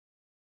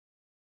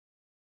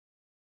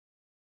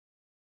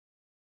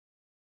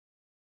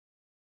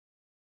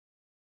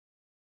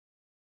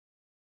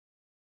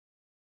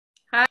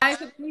Hi,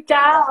 Federica.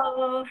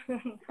 Ciao.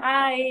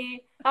 Hi.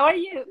 How are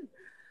you?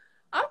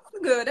 I'm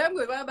good. I'm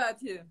good. What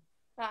about you?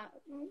 Uh,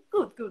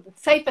 good.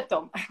 Safe at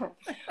home.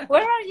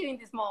 Where are you in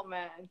this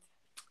moment?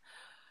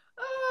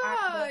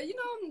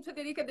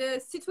 Federica,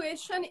 the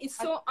situation is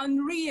Uh, so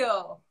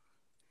unreal,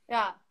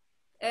 yeah.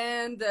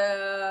 and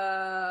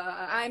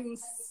I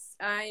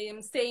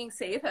am staying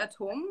safe at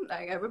home,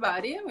 like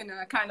everybody, in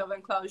a kind of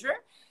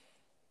enclosure.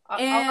 How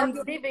are And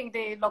you living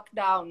the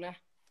lockdown?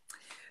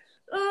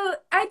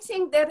 I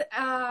think that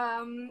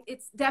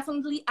it's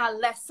definitely a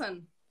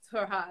lesson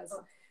for us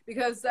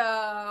because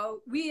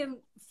we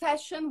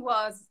fashion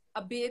was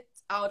a bit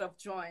out of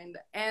joint,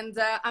 and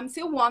I'm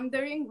still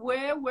wondering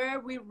where were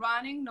we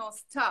running no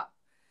stop.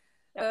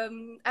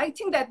 I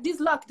think that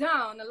this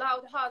lockdown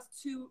allowed us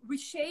to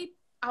reshape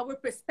our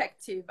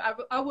perspective,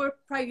 our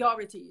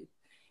priorities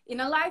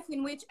in a life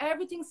in which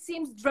everything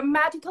seems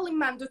dramatically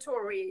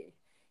mandatory.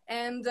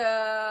 And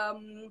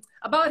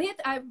about it,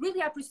 I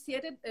really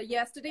appreciated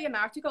yesterday an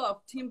article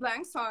of Tim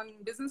Blank's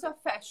on Business of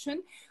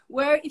Fashion,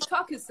 where it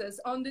focuses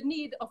on the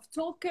need of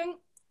talking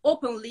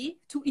openly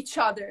to each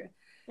other.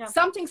 Yeah.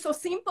 Something so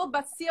simple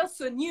but still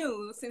so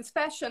new, since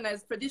fashion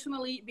has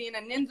traditionally been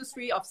an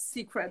industry of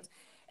secret.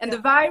 And the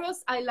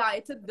virus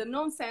highlighted the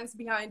nonsense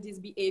behind this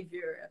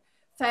behavior.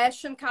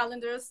 Fashion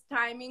calendars,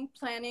 timing,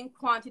 planning,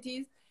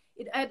 quantities,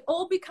 it had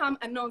all become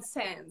a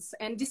nonsense.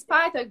 And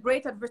despite a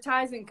great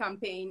advertising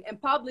campaign and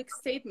public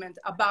statement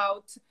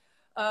about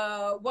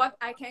what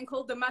I can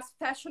call the most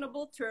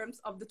fashionable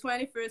terms of the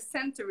 21st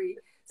century,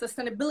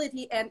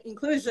 sustainability and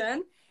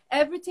inclusion,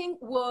 everything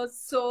was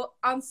so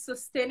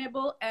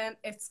unsustainable and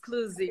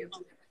exclusive.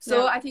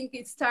 So I think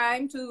it's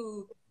time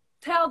to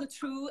tell the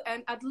truth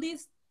and at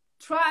least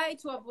try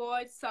to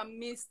avoid some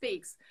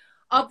mistakes.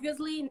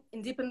 Obviously,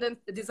 independent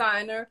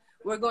designer,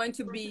 we're going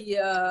to be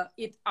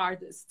it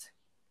artist.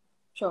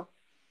 Sure.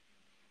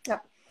 Yeah.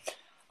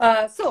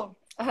 No,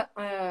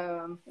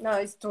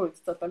 it's true. It's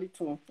totally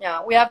true.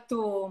 Yeah, we have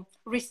to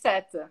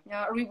reset,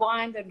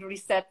 rewind and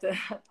reset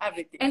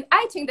everything. And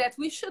I think that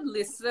we should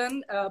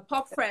listen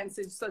Pope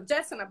Francis'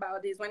 suggestion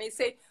about this when he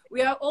said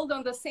we are all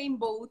on the same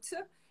boat.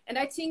 And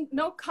I think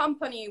no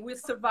company will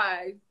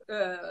survive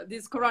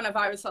this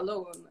coronavirus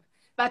alone.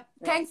 But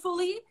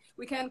thankfully,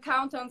 we can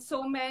count on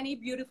so many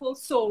beautiful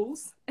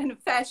souls and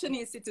fashion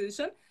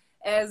institutions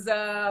as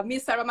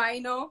Miss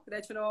Saramaino,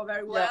 that you know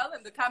very well,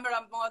 and the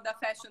Camera Moda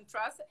Fashion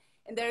Trust,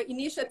 and their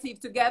initiative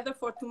Together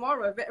for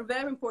Tomorrow, a very,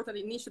 very important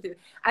initiative.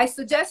 I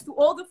suggest to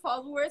all the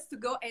followers to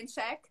go and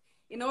check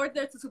in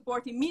order to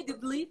support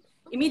immediately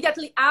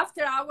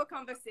after our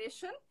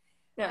conversation,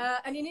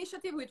 an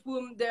initiative with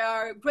whom they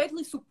are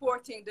greatly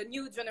supporting the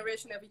new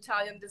generation of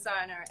Italian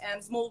designer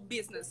and small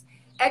business,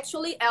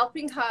 actually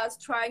helping us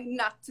trying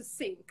not to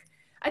sink.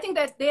 I think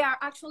that they are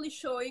actually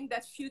showing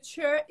that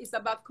future is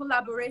about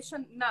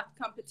collaboration, not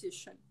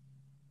competition.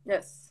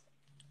 Yes,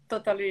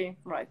 totally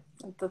right.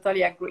 I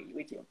totally agree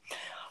with you.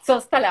 So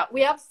Stella,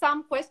 we have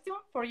some questions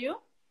for you.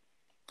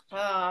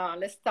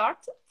 Let's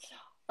start.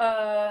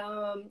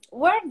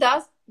 Where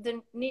does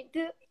the need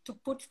to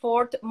put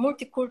forth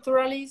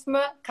multiculturalism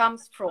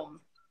comes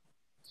from?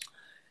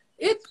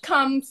 It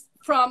comes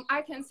from,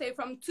 I can say,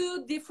 from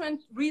two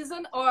different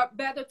reasons, or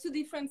better, two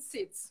different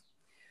seeds.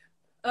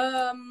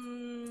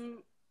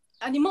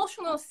 An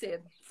emotional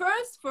seed.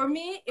 First, for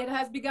me, it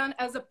has begun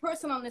as a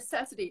personal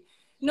necessity.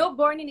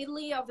 Born in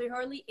Italy of the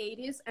early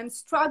 80s and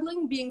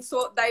struggling being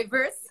so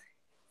diverse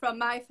from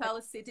my fellow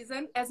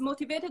citizens has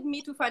motivated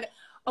me to find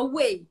a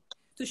way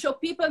to show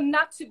people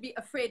not to be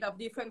afraid of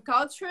different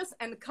cultures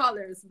and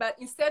colors, but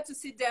instead to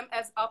see them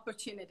as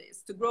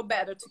opportunities to grow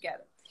better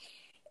together.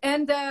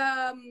 And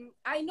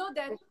I know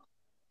that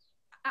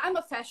I'm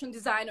a fashion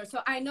designer, so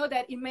I know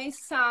that it may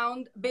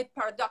sound a bit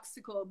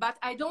paradoxical, but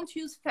I don't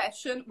use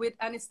fashion with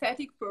an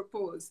aesthetic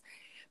purpose,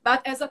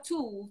 but as a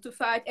tool to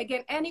fight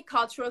against any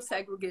cultural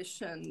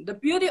segregation. The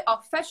beauty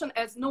of fashion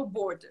has no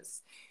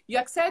borders. You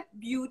accept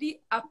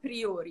beauty a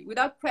priori,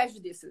 without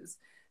prejudices.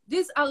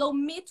 This allows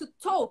me to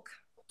talk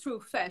through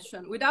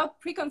fashion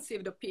without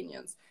preconceived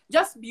opinions,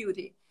 just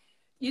beauty.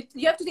 You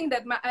have to think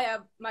that I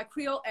have my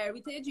Creole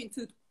heritage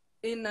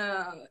and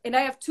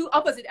I have two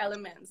opposite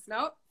elements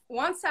now.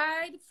 One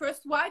side,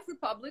 first white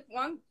republic,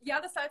 the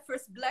other side,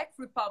 first black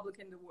republic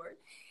in the world.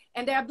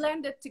 And they are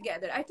blended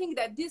together. I think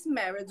that this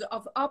marriage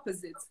of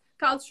opposites,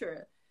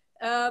 culture,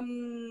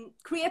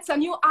 creates a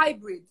new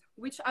hybrid,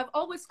 which I've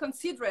always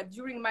considered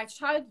during my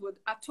childhood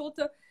a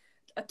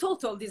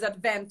total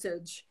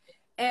disadvantage.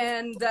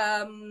 And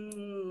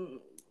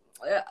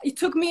it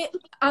took me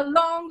a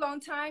long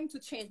time to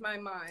change my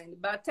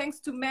mind. But thanks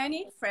to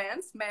many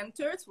friends,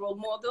 mentors, role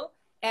model,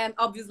 and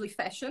obviously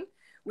fashion,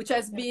 which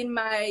has been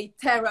my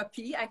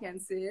therapy, I can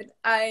say it,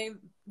 I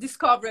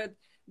discovered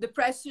the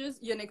precious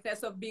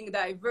uniqueness of being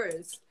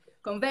diverse,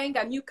 conveying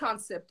a new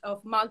concept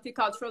of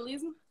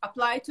multiculturalism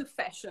applied to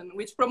fashion,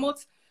 which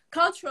promotes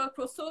cultural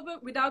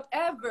crossover without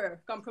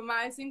ever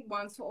compromising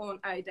one's own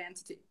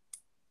identity.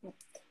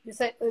 You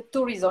said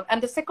two reasons.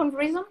 And the second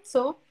reason,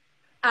 so?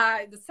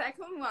 The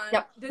second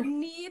one, the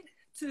need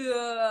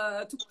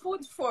to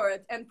put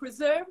forth and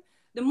preserve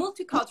the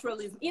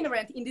multiculturalism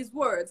inherent in these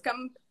words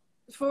come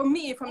for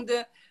me from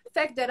the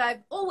fact that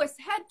I've always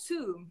had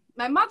to.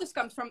 My mother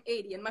comes from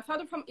Haiti and my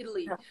father from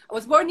Italy. I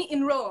was born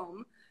in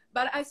Rome,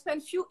 but I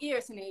spent few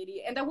years in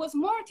Haiti, and I was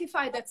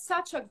mortified that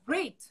such a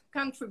great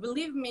country,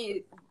 believe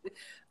me,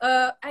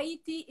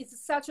 Haiti is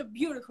such a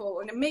beautiful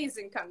and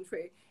amazing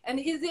country, and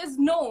it is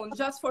known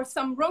just for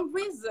some wrong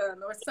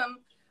reason or some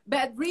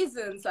bad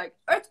reasons, like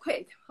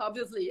earthquake,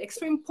 obviously,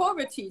 extreme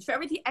poverty,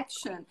 charity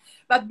action.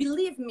 But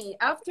believe me,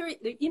 after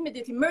the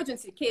immediate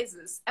emergency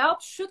cases,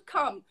 help should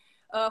come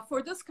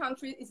for this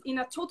country is in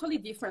a totally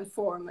different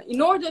form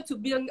in order to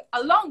build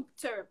a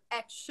long-term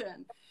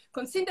action,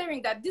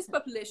 considering that this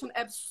population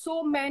has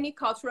so many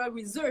cultural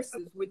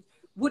resources which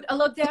would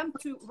allow them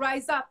to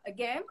rise up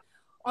again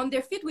on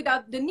their feet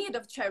without the need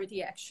of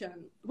charity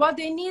action. What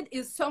they need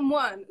is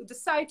someone who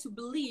decides to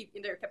believe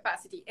in their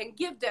capacity and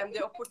give them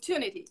the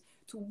opportunity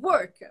to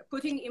work,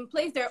 putting in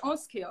place their own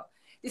skill.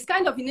 This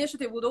kind of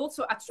initiative would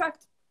also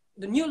attract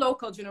the new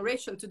local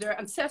generation to their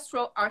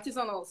ancestral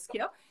artisanal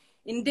skill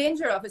in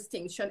danger of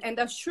extinction and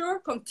assure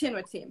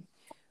continuity.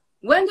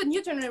 When the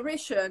new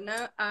generation,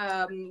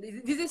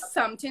 this is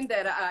something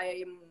that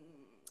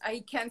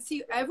I can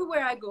see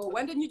everywhere I go,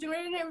 when the new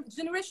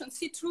generation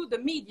see through the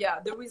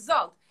media the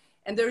result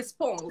and the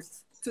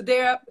response to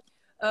their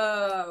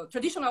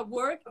traditional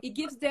work, it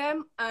gives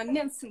them an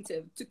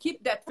incentive to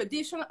keep that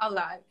tradition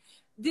alive.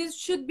 This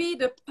should be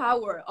the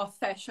power of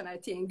fashion, I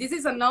think. This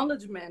is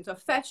acknowledgement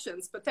of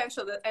fashion's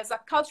potential as a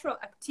cultural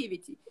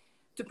activity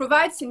to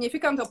provide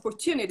significant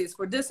opportunities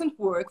for decent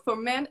work for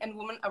men and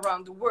women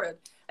around the world.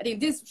 I think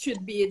this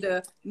should be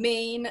the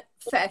main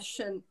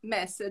fashion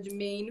message,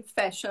 main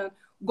fashion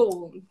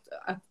goal.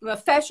 A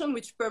fashion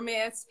which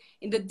permeates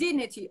in the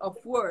dignity of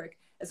work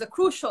as a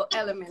crucial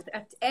element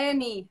at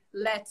any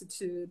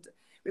latitude,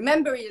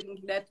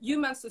 remembering that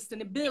human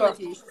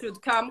sustainability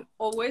should come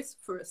always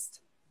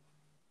first.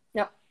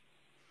 Yeah,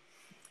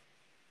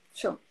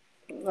 sure,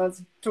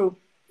 that's true.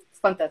 It's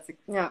fantastic.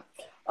 Yeah.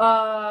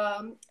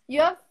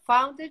 You have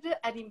founded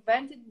and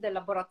invented the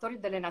Laboratorio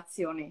delle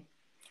Nazioni.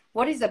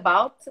 What is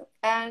about,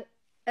 and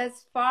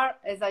as far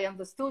as I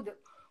understood,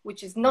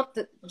 which is not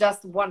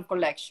just one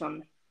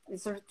collection.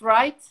 Is it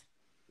right?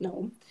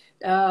 No.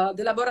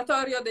 The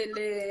Laboratorio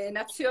delle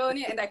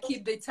Nazioni, and I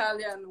keep the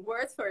Italian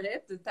words for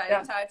it, the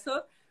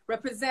title,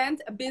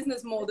 represent a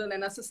business model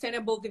and a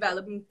sustainable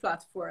development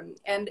platform.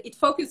 And it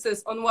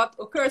focuses on what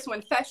occurs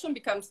when fashion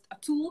becomes a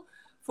tool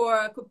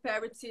for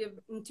cooperative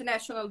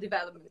international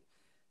development.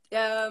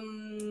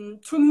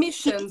 Through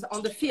missions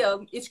on the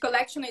field, each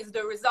collection is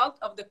the result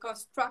of the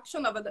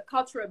construction of a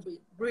cultural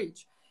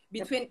bridge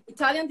between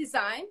Italian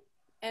design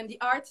and the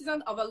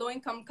artisan of a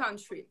low-income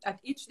country at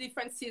each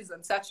different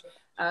season, such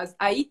as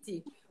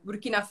Haiti,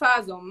 Burkina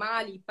Faso,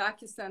 Mali,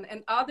 Pakistan,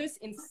 and others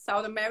in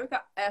South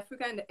America,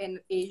 Africa, and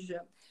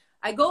Asia.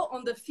 I go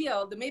on the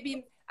field,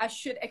 maybe I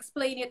should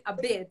explain it a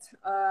bit,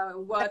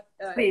 what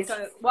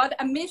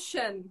a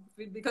mission,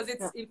 because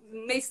it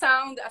may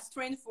sound a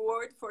strange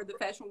word for the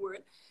fashion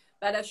world,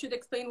 but I should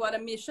explain what a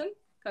mission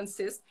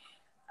consists.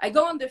 I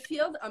go on the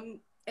field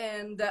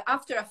and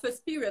after a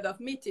first period of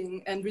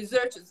meeting and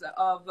researches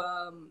of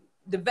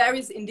the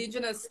various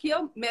indigenous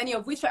skills, many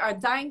of which are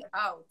dying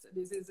out,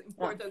 this is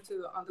important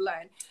to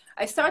underline,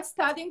 I start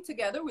studying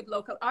together with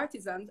local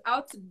artisans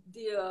how to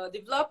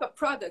develop a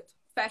product,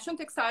 fashion,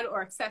 textile,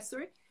 or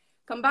accessory,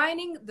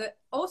 combining the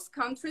host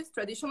country's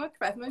traditional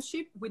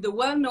craftsmanship with the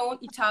well-known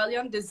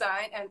Italian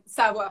design and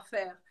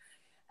savoir-faire,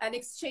 an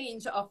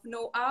exchange of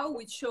know-how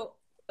which show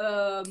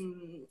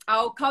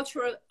how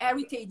cultural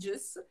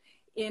heritages,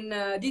 in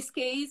this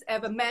case,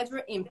 have a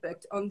major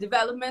impact on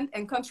development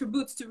and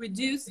contributes to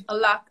reduce a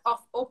lack of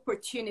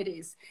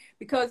opportunities.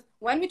 Because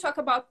when we talk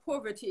about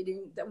poverty,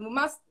 we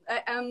must,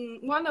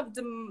 one of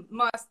the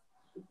most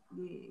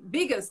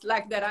biggest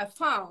lack that I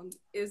found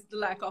is the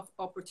lack of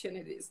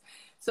opportunities.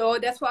 So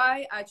that's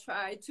why I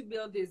try to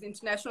build this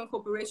international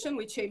cooperation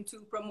which aim to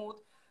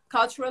promote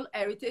cultural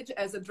heritage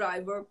as a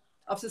driver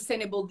of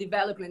sustainable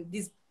development.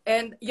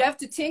 And you have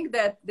to think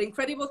that the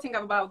incredible thing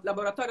about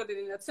Laboratorio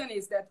delle Nazioni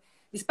is that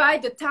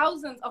despite the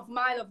thousands of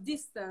miles of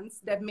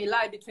distance that may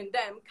lie between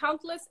them,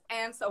 countless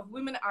hands of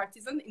women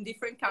artisans in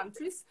different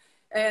countries,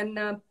 and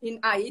in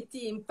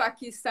Haiti, in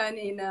Pakistan,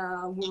 in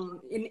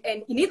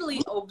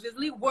Italy,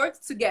 obviously, work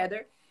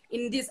together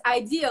in this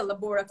ideal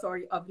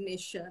laboratory of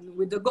nation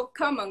with the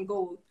common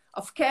goal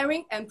of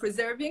caring and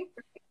preserving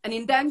an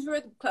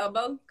endangered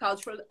global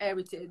cultural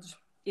heritage.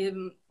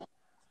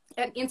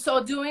 And in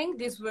so doing,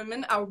 these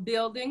women are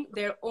building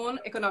their own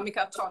economic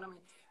autonomy,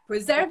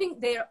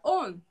 preserving their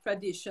own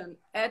tradition,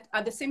 at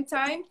the same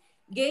time,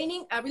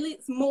 gaining a really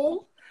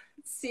small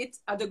seat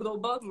at the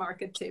global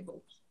market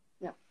table.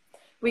 Yeah,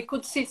 we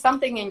could see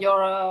something in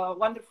your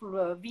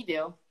wonderful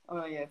video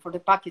for the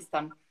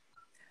Pakistan.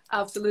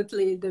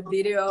 Absolutely, the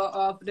video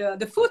of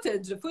the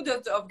footage of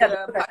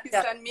the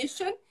Pakistan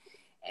mission.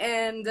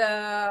 And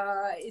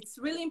it's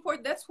really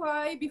important. That's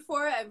why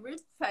before every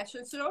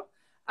fashion show,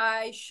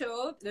 I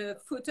showed the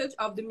footage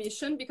of the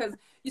mission because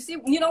you see,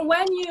 you know,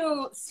 when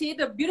you see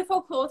the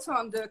beautiful clothes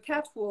on the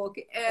catwalk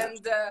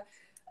and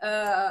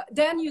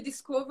then you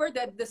discover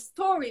that the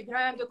story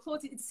behind the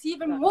clothes is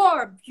even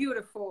more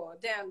beautiful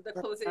than the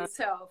clothes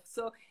itself.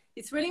 So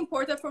it's really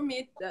important for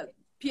me that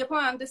people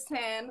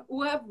understand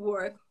who have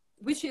worked,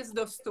 which is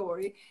the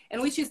story,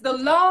 and which is the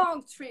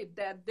long trip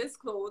that these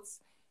clothes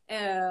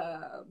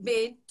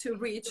made to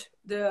reach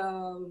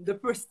the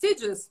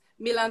prestigious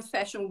Milan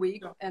Fashion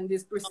Week and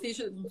this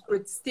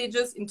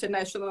prestigious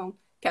international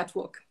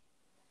catwalk.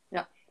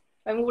 Yeah,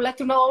 and we would like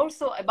to know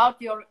also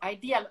about your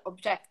ideal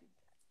objective.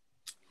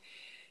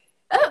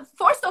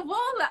 First of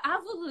all, I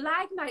would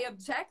like my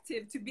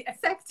objective to be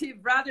effective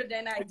rather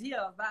than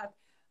ideal, but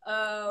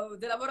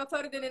the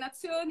Laboratorio delle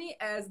Nazioni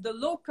has the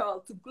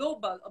local to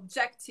global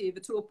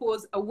objective to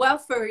oppose a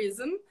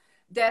welfareism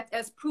that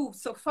has proved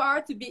so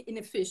far to be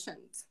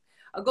inefficient.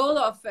 A goal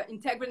of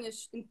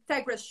integrationist,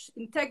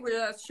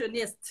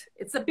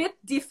 it's a bit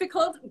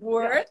difficult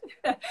word,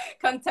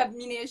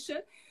 contamination,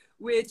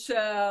 which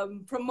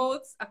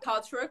promotes a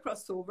cultural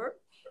crossover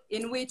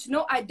in which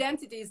no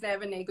identity is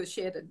ever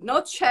negotiated,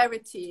 no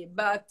charity,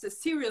 but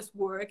serious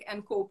work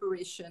and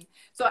cooperation.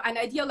 So an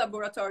ideal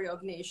laboratory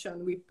of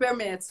nation with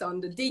permits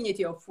on the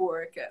dignity of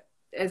work,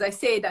 as I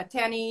said, at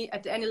any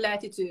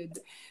latitude.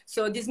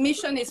 So this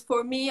mission is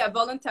for me a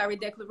voluntary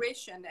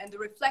declaration and the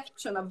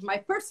reflection of my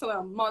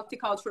personal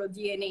multicultural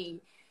DNA,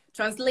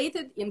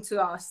 translated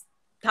into a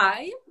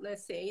style,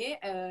 let's say,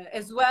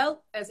 as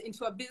well as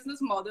into a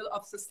business model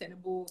of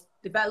sustainable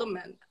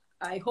development.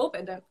 I hope,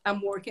 and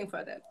I'm working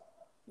for that.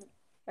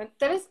 And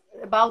tell us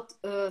about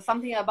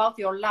something about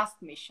your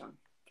last mission,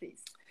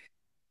 please.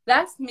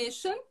 Last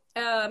mission,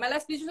 my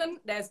last mission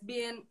has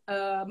been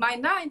my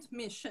 9th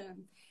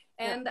mission.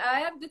 And I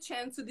have the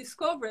chance to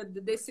discover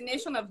the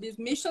destination of this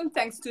mission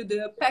thanks to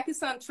the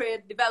Pakistan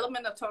Trade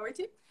Development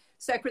Authority,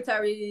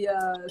 Secretary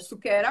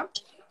Sukera,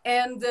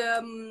 and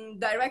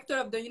Director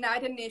of the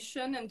United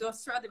Nations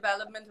Industrial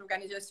Development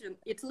Organization,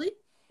 Italy,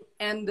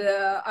 and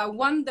a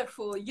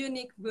wonderful,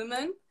 unique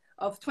woman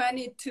of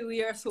 22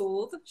 years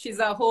old. She's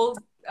a whole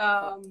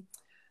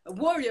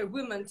warrior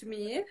woman to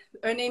me.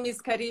 Her name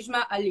is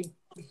Karishma Ali.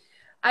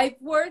 I've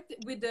worked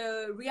with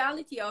the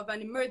reality of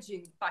an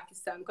emerging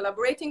Pakistan,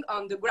 collaborating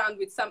on the ground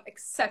with some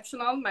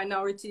exceptional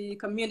minority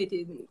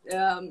communities.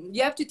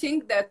 You have to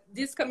think that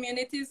these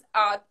communities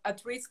are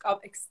at risk of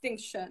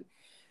extinction.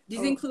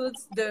 This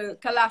includes the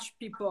Kalash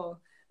people,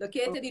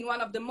 located in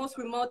one of the most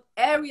remote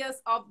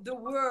areas of the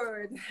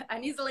world,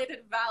 an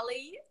isolated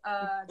valley,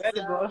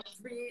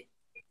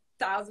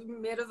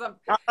 3,000 meters of,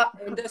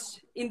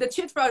 in the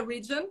Chitral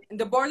region, in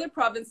the border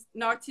province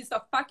northeast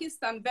of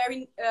Pakistan,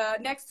 very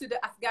next to the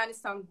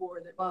Afghanistan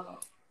border. Wow.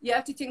 You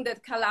have to think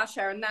that Kalash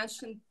are an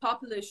ancient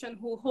population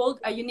who hold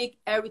a unique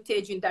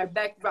heritage in their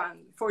background.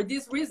 For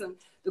this reason,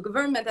 the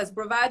government has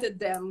provided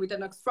them with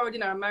an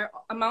extraordinary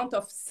amount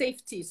of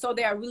safety, so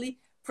they are really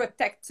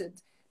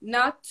protected,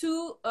 not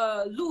to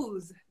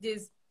lose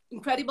this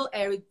incredible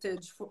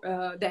heritage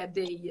that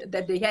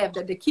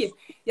they keep.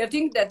 You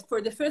think that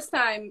for the first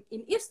time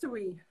in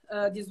history,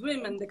 these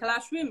women, the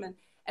Kalash women,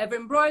 have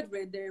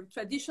embroidered their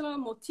traditional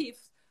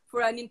motifs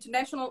for an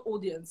international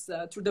audience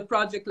through the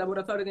project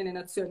Laboratorio delle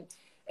Nazioni.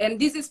 And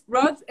these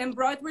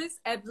embroideries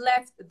have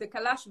left the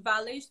Kalash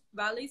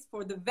valleys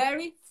for the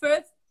very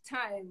first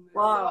time.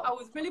 Wow. So I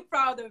was really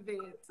proud of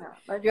it. Yeah,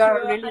 but you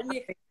are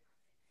really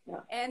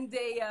and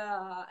they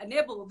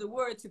enable the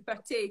world to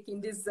partake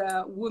in this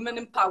women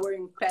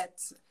empowering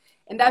pet.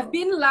 And I've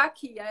been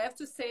lucky, I have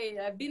to say,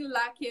 I've been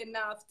lucky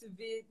enough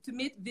to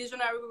meet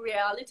visionary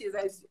realities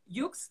as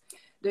Yux,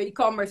 the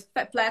e-commerce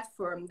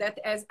platform that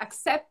has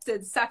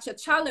accepted such a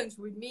challenge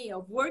with me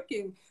of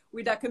working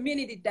with a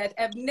community that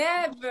have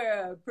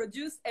never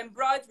produced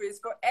embroideries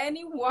for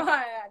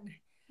anyone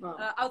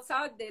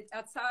outside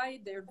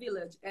their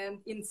village and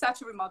in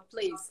such a remote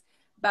place.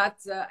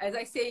 But as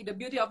I say, the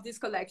beauty of this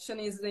collection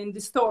is in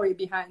the story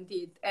behind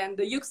it. And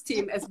the Yux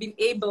team has been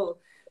able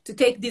to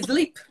take this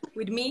leap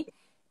with me,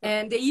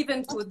 and they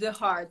even put the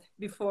heart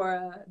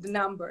before the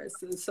numbers.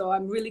 So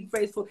I'm really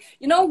grateful.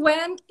 You know,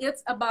 when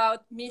it's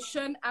about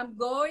mission, I'm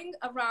going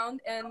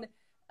around and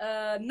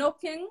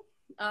knocking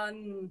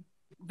on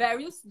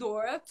various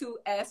doors to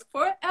ask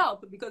for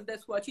help, because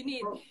that's what you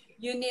need.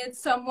 You need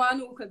someone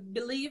who could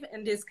believe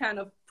in this kind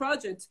of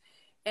project.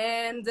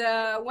 And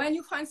when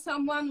you find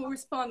someone who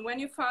responds, when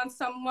you find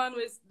someone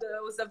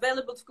who's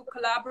available to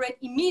collaborate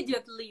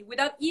immediately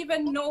without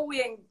even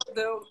knowing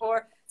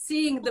or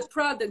seeing the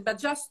product, but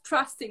just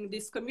trusting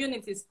these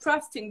communities,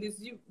 trusting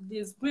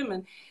these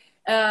women,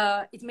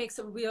 it makes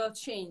a real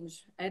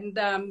change. And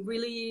I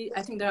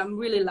think that I'm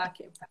really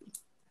lucky.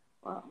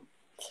 Wow.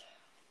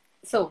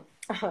 So,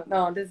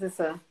 no, this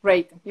is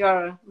great. You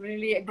are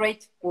really a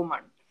great woman.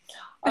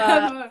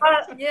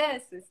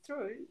 Yes, it's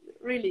true,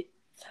 really.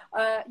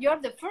 You're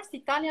the first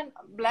Italian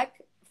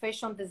Black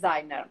fashion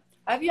designer.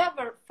 Have you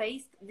ever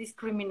faced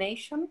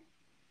discrimination?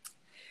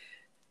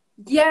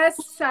 Yes,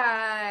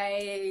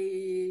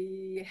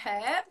 I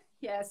have.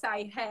 Yes,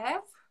 I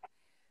have.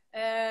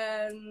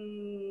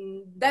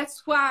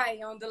 that's why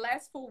on the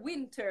last fall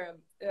winter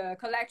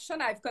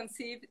collection, I've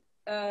conceived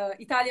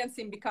Italians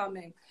in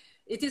Becoming.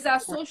 It is a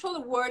social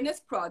awareness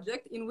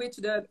project in which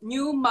the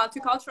new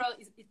multicultural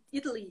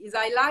Italy is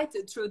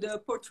highlighted through the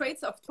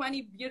portraits of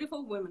 20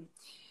 beautiful women.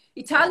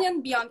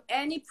 Italian beyond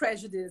any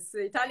prejudice,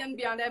 Italian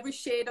beyond every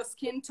shade of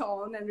skin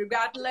tone, and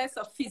regardless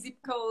of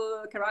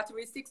physical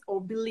characteristics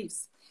or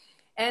beliefs.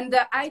 And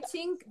I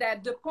think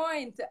that the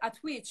point at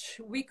which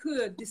we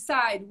could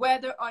decide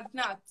whether or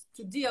not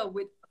to deal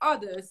with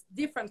others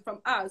different from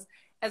us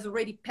has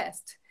already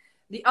passed.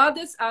 The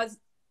others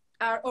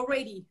are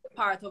already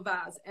part of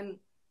us, and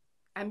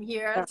I'm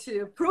here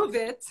to prove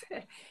it.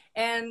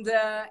 And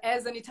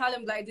as an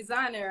Italian black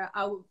designer,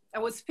 I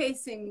was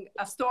facing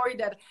a story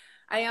that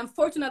I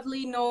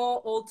unfortunately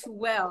know all too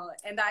well,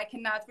 and I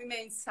cannot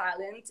remain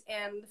silent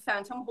and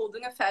phantom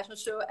holding a fashion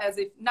show as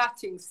if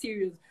nothing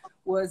serious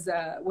was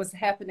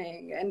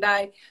happening. And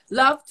I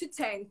love to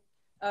thank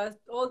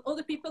all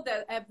the people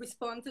that have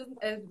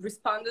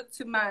responded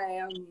to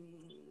my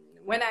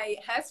when I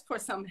asked for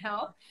some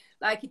help,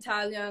 like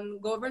Italian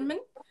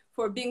government,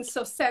 for being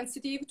so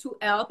sensitive to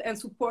help and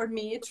support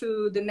me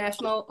through the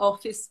National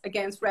Office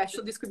Against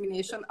Racial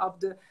Discrimination of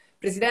the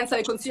Presidenza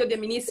del Consiglio dei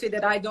Ministri,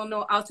 that I don't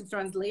know how to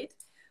translate,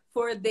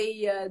 for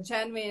the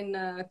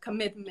genuine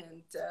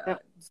commitment.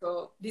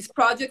 So these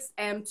projects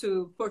aim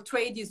to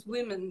portray these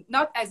women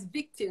not as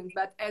victims,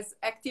 but as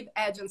active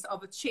agents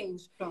of a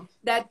change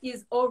that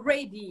is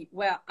already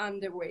well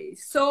underway.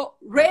 So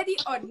ready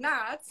or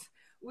not,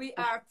 we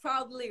are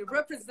proudly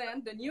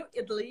represent the new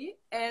Italy,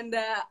 and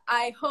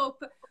I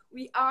hope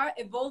we are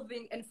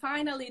evolving and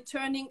finally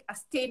turning a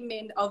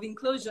statement of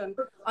inclusion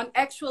on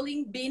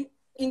actually being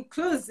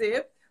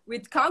inclusive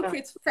with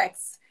concrete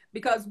facts,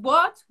 because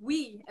what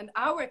we and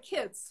our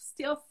kids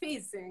still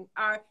facing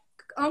are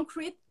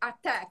concrete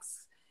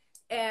attacks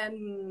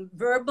and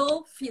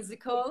verbal,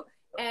 physical,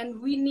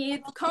 and we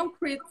need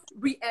concrete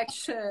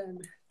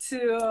reaction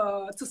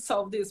to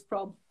solve this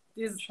problem,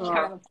 this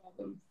kind of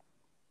problem.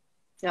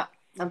 Yeah,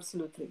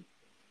 absolutely.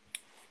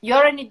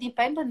 You're an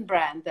independent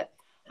brand.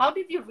 How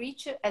did you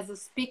reach as a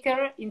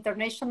speaker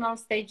international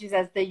stages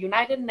as the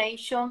United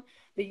Nations,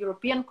 the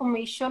European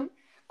Commission,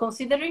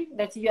 considering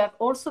that you have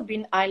also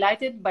been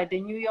highlighted by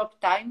the New York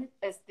Times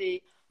as the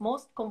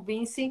most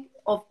convincing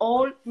of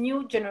all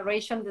new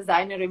generation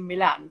designer in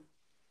Milan?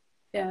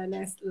 Yeah,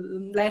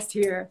 last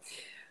year.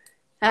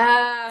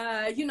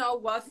 You know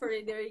what,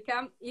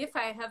 Federica, if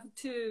I have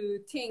to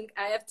think,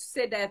 I have to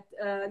say that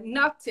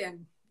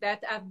nothing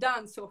that I've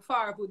done so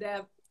far would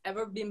have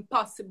ever been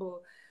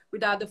possible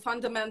without the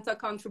fundamental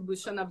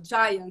contribution of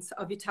giants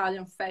of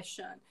Italian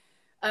fashion.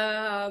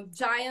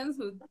 Giants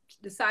who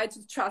decided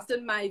to trust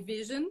in my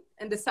vision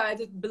and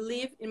decided to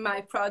believe in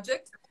my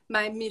project,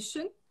 my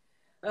mission,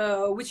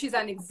 which is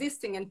an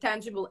existing and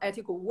tangible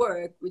ethical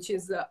work, which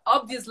is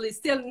obviously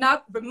still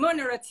not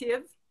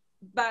remunerative,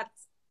 but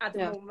at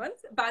the moment,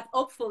 but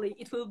hopefully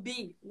it will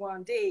be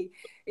one day.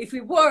 If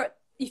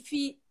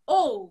we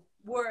all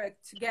work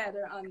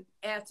together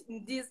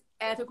in this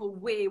ethical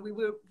way, we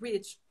will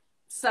reach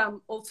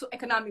some also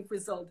economic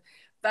result.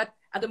 But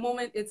at the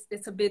moment,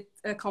 it's a bit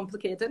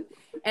complicated.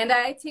 And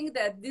I think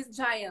that these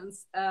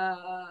giants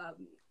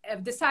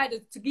have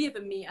decided to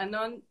give me a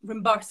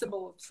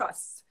non-reimbursable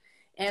trust.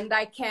 And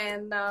I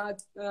can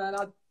not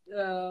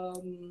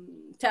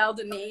tell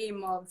the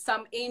name of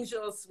some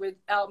angels which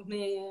help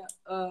me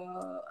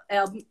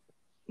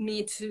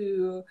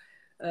to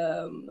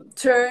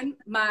turn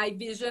my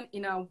vision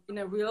in a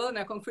real, in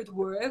a concrete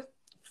word.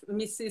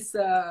 Mrs.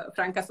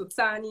 Franca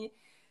Sozzani,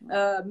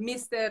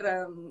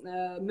 Mr.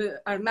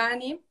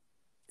 Armani,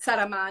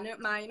 Sara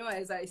Maino,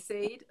 as I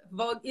said,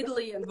 Vogue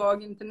Italy and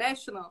Vogue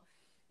International,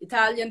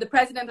 the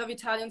president of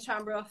Italian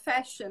Chamber of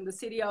Fashion, the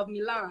city of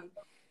Milan.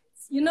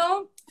 You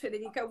know,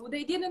 Federica,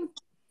 they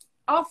didn't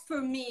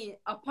offer me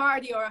a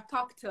party or a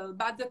cocktail,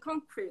 but the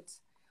concrete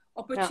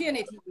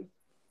opportunity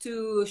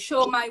to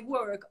show my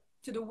work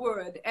to the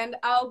world. And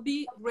I'll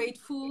be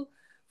grateful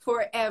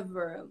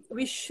forever.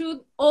 We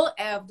should all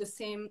have the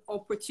same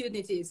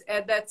opportunities.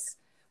 And that's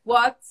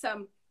what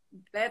some,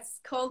 let's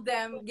call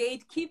them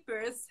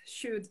gatekeepers,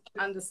 should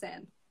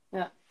understand.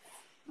 Yeah,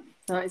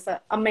 no, it's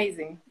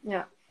amazing.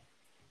 Yeah.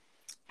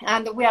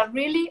 And we are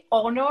really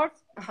honored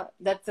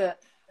that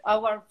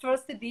our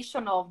first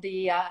edition of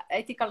the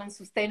Ethical and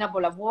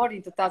Sustainable Award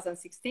in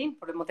 2016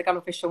 for the Monte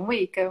Carlo Fashion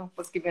Week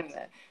was given,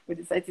 we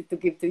decided to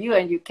give to you,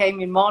 and you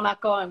came in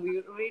Monaco, and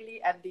we really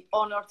had the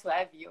honor to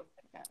have you.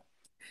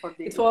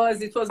 It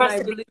was my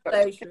really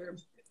pleasure.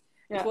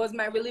 Yeah. It was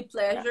my really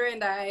pleasure,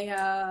 and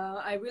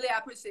I really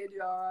appreciate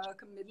your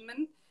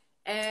commitment,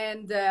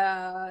 and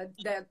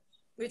that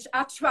which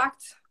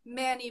attract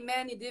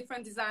many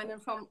different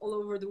designers from all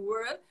over the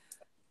world.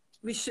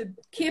 We should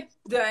keep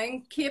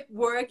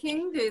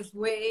working this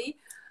way,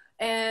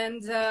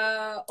 and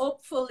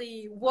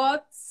hopefully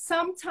what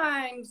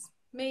sometimes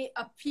may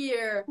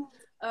appear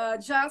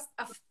just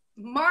a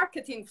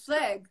marketing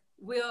flag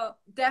will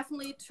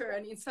definitely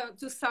turn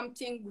into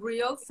something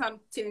real,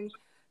 something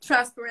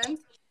transparent,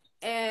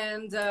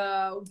 and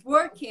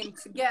working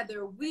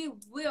together, we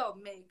will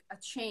make a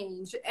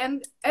change.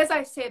 And as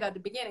I said at the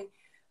beginning,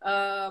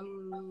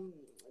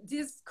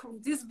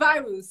 this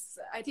virus,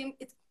 I think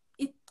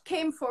it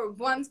came for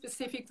one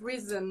specific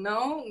reason.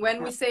 No,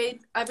 when we say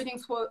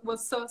everything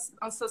was so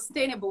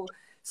unsustainable,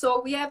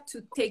 so we have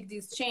to take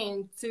this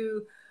change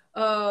to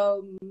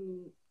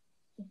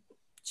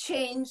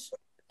change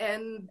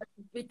and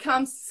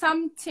become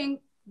something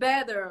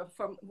better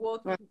from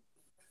what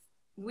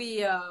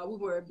we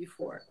were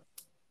before.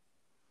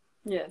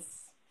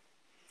 Yes.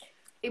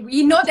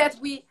 We know that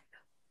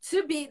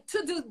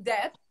to do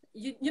that,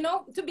 you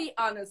know, to be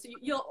honest,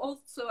 you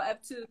also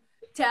have to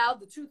tell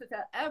the truth, to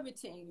tell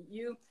everything.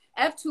 You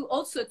have to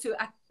also to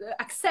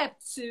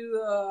accept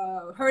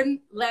to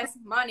earn less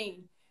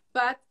money,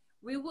 but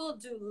we will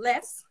do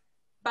less,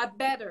 but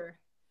better.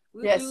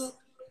 We'll do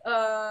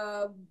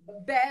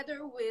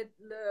better with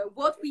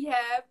what we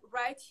have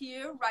right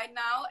here, right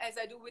now, as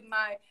I do with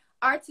my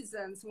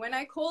artisans. When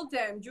I call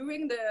them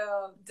during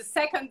the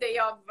second day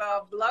of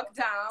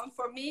lockdown,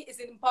 for me, it's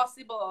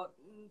impossible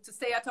to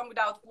stay at home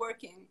without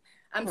working.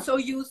 I'm so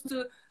used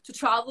to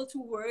travel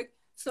to work.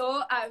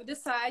 So I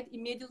decide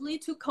immediately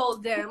to call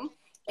them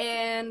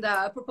and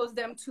propose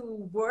them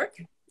to work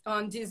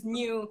on this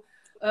new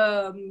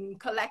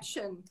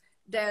collection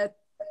that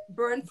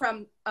born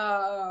from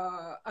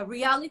a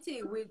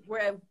reality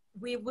where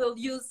we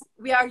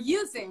are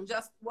using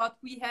just what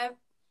we have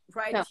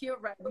right here,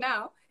 right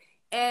now.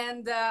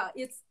 And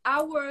it's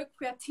our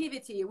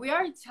creativity. We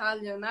are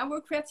Italian.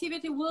 Our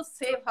creativity will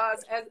save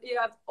us, as it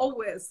has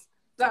always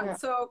done.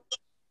 So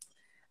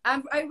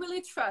I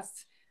really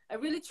trust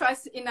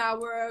in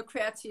our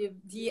creative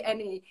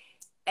DNA.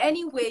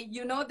 Anyway,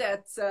 you know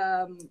that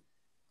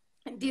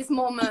in this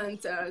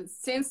moment,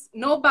 since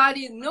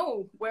nobody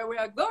knows where we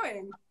are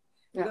going,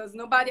 because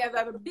nobody has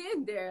ever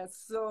been there,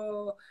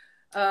 so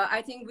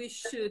I think we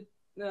should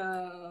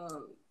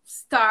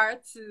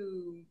start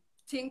to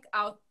think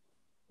out.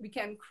 We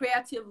can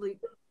creatively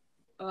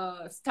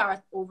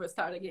start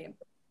again.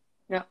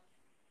 Yeah.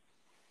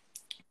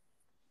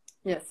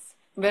 Yes.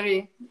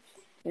 Very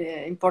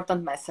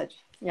important message.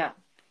 Yeah.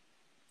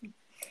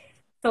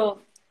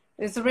 So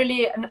it's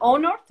really an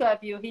honor to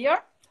have you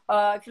here.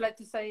 If you'd like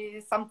to say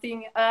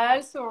something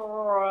else,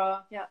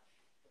 or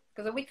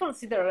because we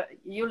consider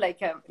you like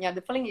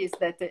the feeling is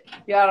that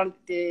you are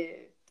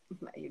the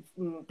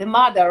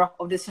mother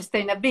of the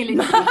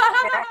sustainability.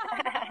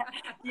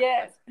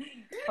 Yes,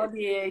 for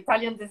the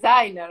Italian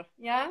designer.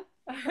 Yeah.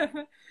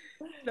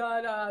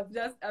 No,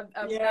 just I'm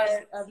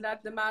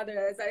not the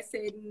mother. As I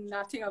said,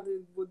 nothing of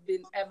it would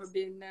ever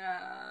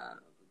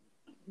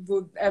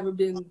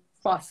been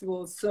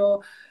possible.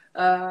 So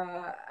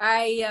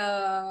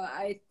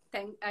I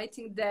think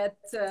that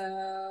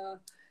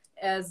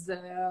as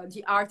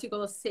the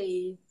article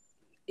say,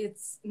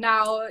 it's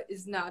now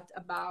is not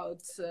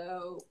about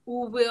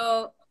who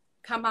will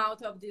come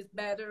out of this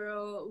better,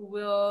 who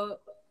will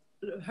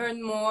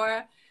earn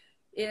more.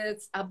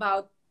 It's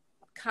about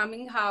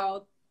coming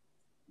out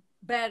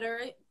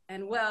better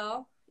and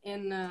well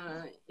in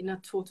a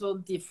total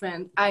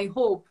different, I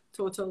hope,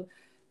 total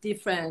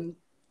different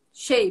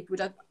shape, with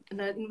a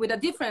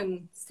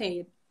different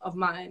state of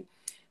mind.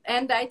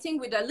 And I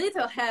think with a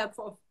little help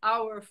of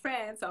our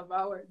friends, of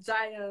our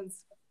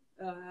giants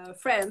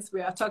friends,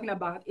 we are talking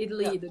about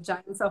Italy, the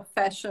giants of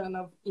fashion,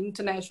 of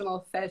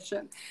international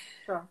fashion.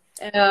 Sure.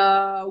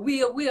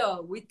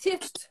 We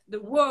teach the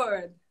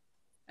world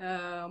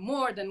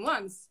more than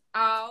once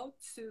how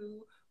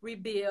to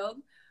rebuild,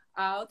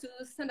 how to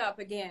stand up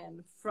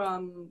again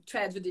from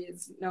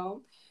tragedies. You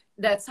know,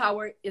 that's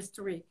our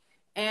history,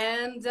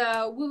 and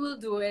we will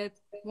do it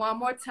one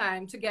more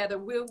time together.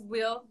 We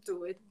will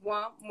do it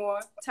one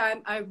more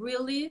time. I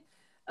really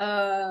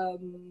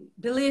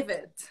believe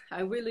it.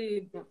 I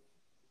really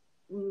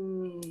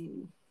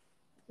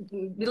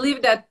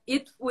believe that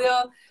it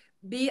will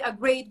be a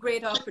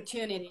great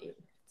opportunity.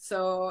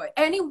 So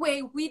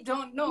anyway, we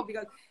don't know,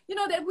 because you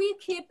know that we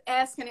keep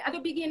asking. At the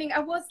beginning, I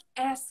was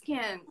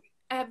asking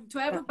to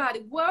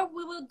everybody where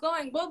we will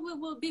going, what we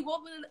will be,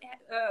 what will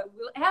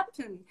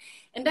happen.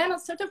 And then at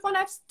a certain point,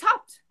 I've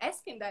stopped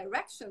asking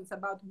directions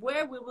about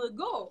where we will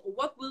go, or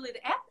what will it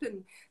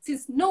happen,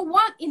 since no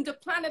one in the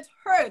planet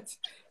Earth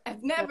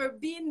have never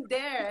been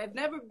there, have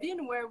never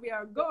been where we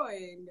are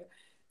going.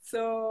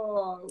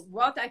 So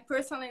what I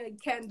personally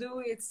can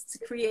do is to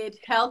create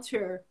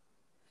healthier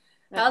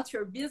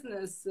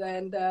business,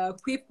 and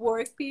keep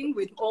working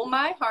with all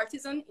my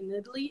artisans in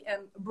Italy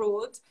and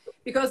abroad,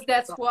 because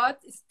that's what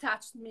has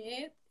touched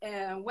me.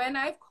 And when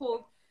I've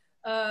called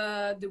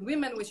the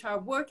women which are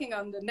working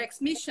on the next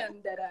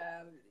mission, that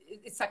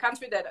it's a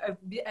country that I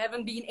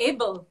haven't been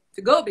able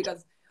to go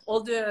because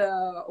all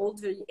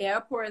the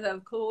airports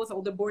have closed,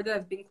 all the borders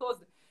have been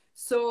closed.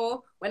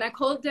 So when I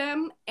called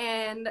them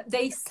and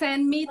they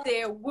send me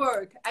their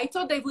work, I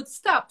thought they would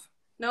stop,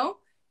 no?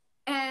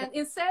 And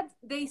instead,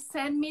 they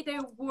send me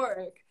their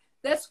work.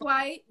 That's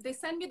why they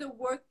send me the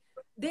work.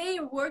 They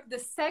work the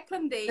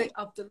second day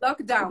of the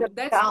lockdown.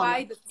 That's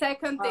why the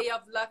second day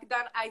of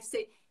lockdown, I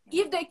say,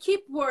 if they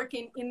keep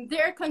working in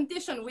their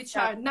condition, which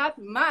are not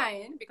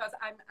mine, because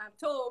I'm at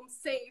home,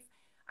 safe,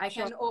 I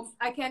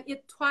can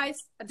eat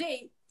twice a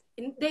day.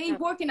 They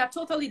work in a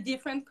totally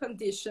different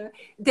condition.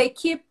 They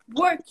keep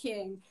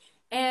working.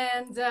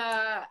 And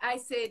I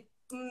said,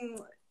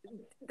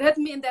 that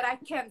means that I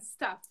can't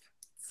stop.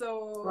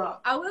 So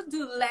I will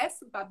do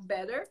less, but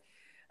better.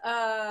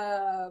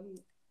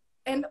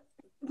 And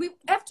we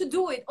have to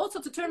do it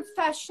also to turn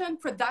fashion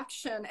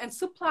production and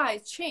supply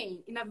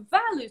chain in a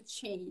value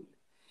chain.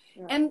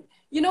 And,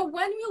 you know,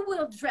 when you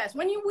will dress,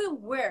 when you will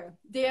wear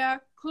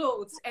their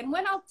clothes, and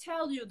when I'll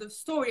tell you the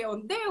story, or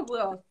they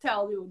will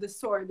tell you the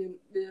story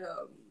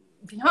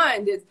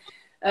behind it,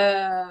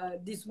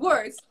 these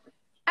words,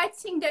 I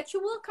think that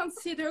you will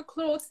consider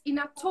clothes in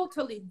a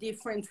totally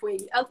different way,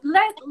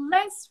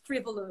 less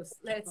frivolous,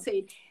 let's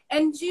say.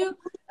 And you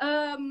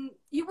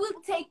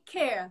will take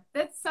care.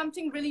 That's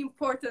something really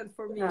important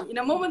for me. In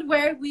a moment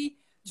where we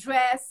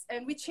dress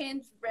and we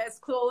change dress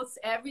clothes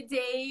every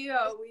day,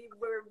 we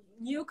wear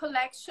new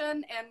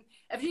collection, and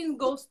everything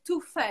goes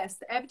too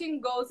fast.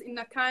 Everything goes in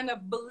a kind of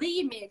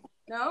bulimic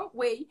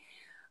way.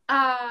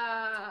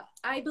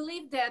 I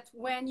believe that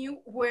when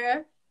you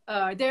wear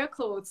their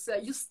clothes,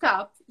 you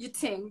stop, you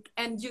think,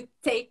 and you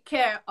take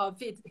care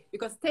of it.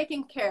 Because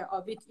taking care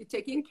of it, you're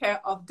taking care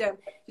of them.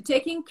 You're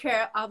taking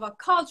care of a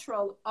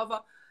cultural, of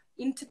a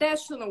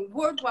international,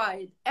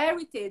 worldwide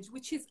heritage,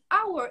 which is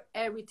our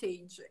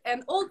heritage.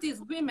 And all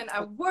these women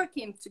are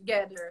working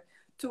together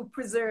to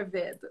preserve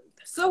it.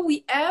 So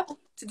we have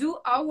to do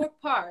our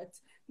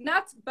part,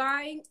 not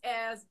buying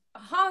as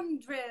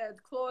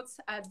 100 clothes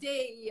a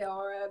day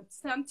or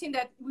something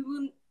that we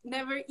will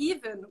never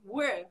even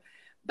wear,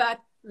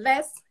 but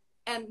less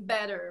and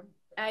better.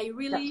 I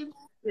really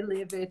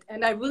believe it,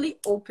 and I really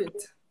hope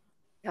it.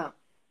 Yeah.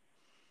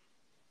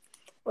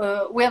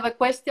 We have a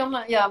question.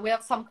 Yeah, we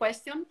have some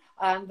questions.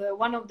 And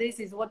one of these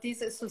is, what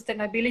is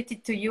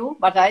sustainability to you?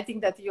 But I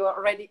think that you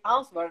already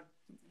answered,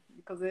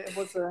 because it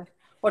was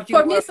what you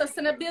For me,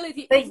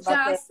 sustainability is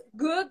just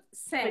good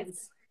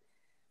sense.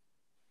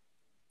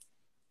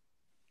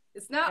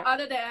 It's not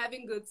other than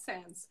having good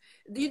sense.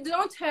 You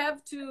don't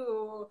have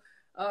to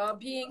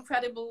be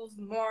incredible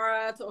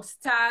smart or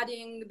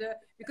studying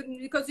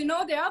because you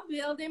know they are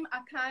building a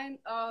kind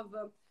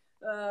of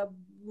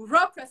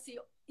bureaucracy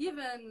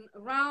even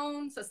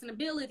around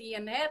sustainability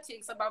and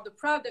ethics, about the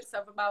products,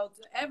 about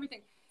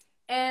everything.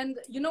 And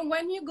you know,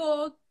 when you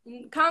go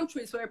in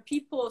countries where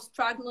people are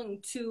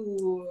struggling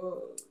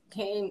to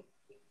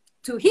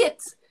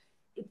hit,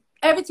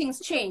 everything's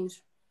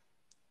changed.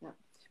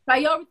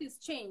 Priorities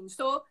change,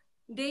 so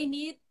they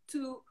need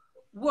to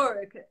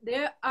work.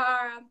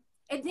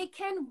 And they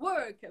can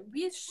work.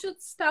 We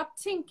should stop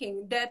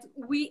thinking that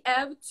we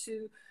have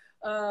to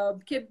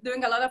keep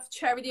doing a lot of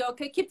charity.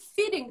 Okay, keep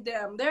feeding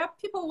them. There are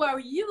people who are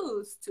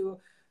used to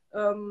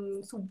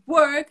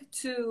work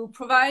to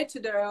provide to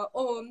their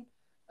own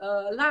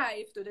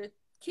life, to their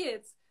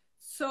kids.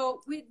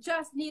 So we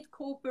just need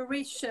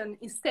cooperation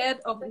instead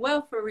of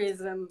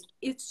welfareism.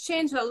 It's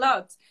changed a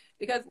lot,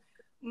 because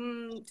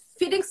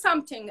feeding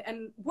something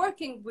and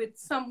working with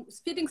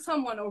feeding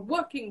someone or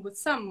working with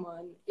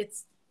someone,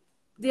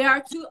 they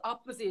are two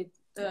opposite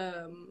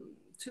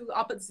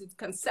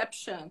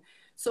conception.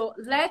 So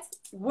let's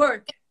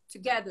work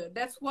together.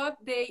 That's what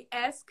they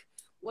ask.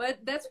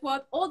 That's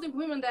what all the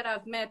women that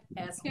I've met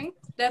asking.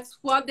 That's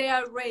what they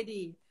are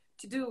ready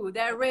to do.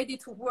 They're ready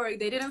to work.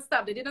 They didn't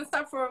stop. They didn't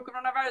stop for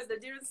coronavirus. They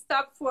didn't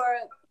stop for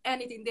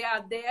anything. They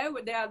are there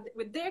with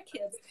their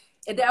kids,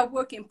 and they are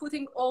working,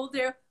 putting all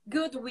their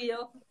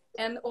goodwill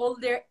and all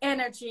their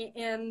energy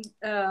in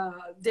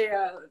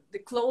the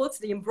clothes,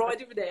 the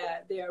embroidery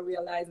they are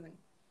realizing.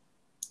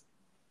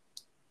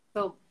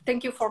 So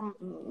thank you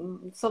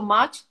so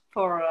much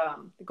for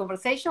the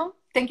conversation.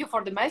 Thank you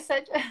for the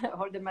message,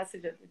 all the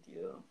messages that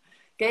you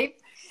gave.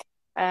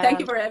 Thank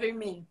you for having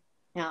me.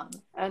 Yeah,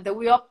 and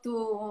we hope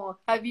to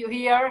have you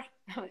here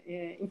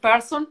in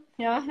person.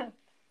 Yeah,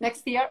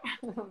 next year.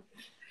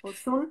 Or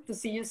soon, to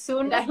see you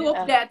soon. And I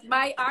hope that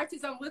my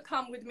artisan will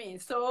come with me,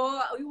 so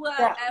we will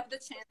have the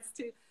chance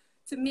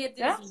to meet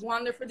these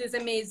wonderful, these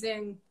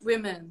amazing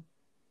women.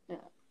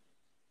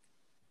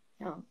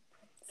 Yeah.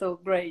 So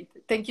great.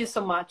 Thank you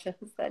so much,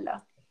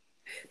 Stella.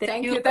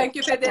 Thank you,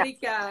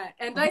 Federica.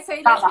 And I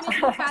say let's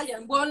finish in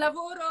Italian. Buon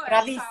lavoro.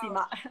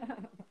 Bravissima.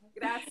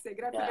 Grazie,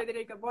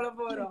 Federica. Buon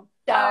lavoro.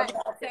 Ciao.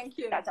 Thank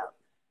you. Ciao.